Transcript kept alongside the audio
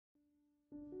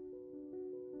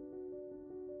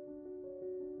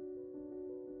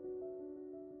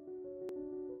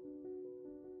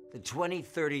The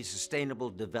 2030 Sustainable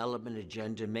Development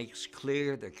Agenda makes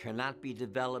clear there cannot be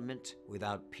development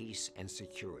without peace and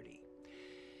security.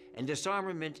 And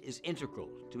disarmament is integral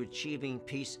to achieving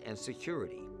peace and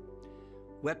security.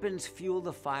 Weapons fuel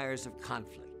the fires of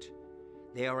conflict.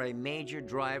 They are a major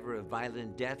driver of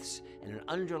violent deaths and an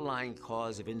underlying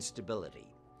cause of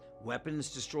instability.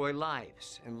 Weapons destroy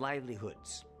lives and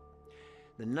livelihoods.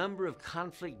 The number of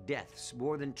conflict deaths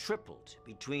more than tripled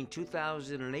between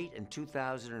 2008 and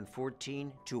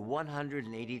 2014 to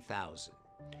 180,000.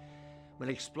 When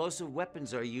explosive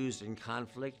weapons are used in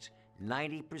conflict,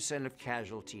 90% of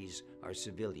casualties are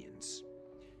civilians.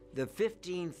 The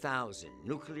 15,000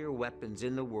 nuclear weapons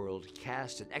in the world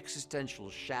cast an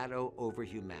existential shadow over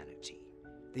humanity.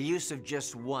 The use of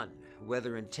just one,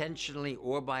 whether intentionally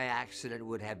or by accident,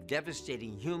 would have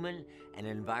devastating human and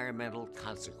environmental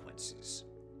consequences.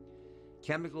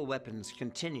 Chemical weapons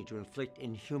continue to inflict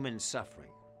inhuman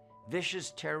suffering. Vicious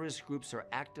terrorist groups are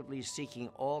actively seeking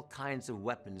all kinds of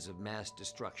weapons of mass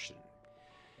destruction.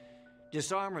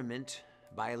 Disarmament,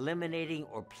 by eliminating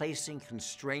or placing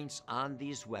constraints on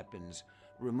these weapons,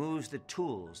 removes the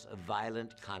tools of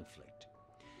violent conflict.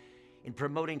 In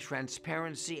promoting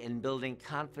transparency and building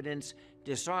confidence,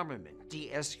 disarmament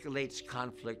de-escalates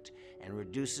conflict and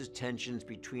reduces tensions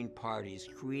between parties,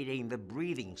 creating the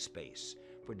breathing space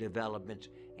for development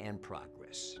and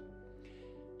progress.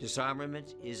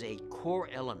 Disarmament is a core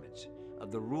element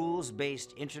of the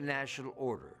rules-based international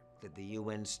order that the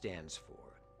UN stands for.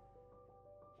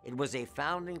 It was a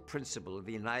founding principle of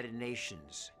the United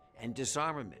Nations, and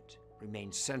disarmament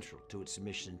remains central to its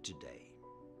mission today.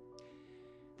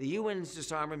 The UN's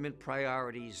disarmament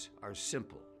priorities are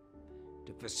simple: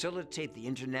 to facilitate the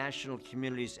international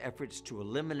community's efforts to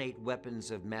eliminate weapons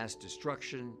of mass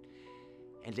destruction,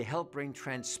 and to help bring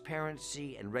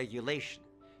transparency and regulation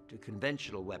to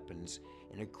conventional weapons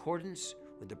in accordance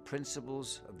with the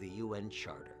principles of the UN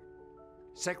Charter.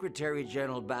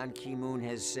 Secretary-General Ban Ki-moon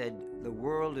has said, "The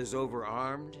world is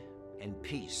overarmed and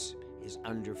peace is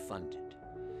underfunded.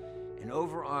 An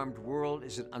overarmed world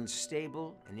is an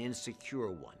unstable and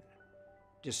insecure one.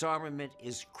 Disarmament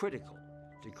is critical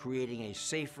to creating a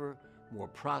safer, more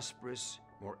prosperous,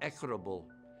 more equitable,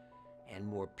 and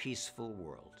more peaceful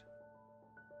world."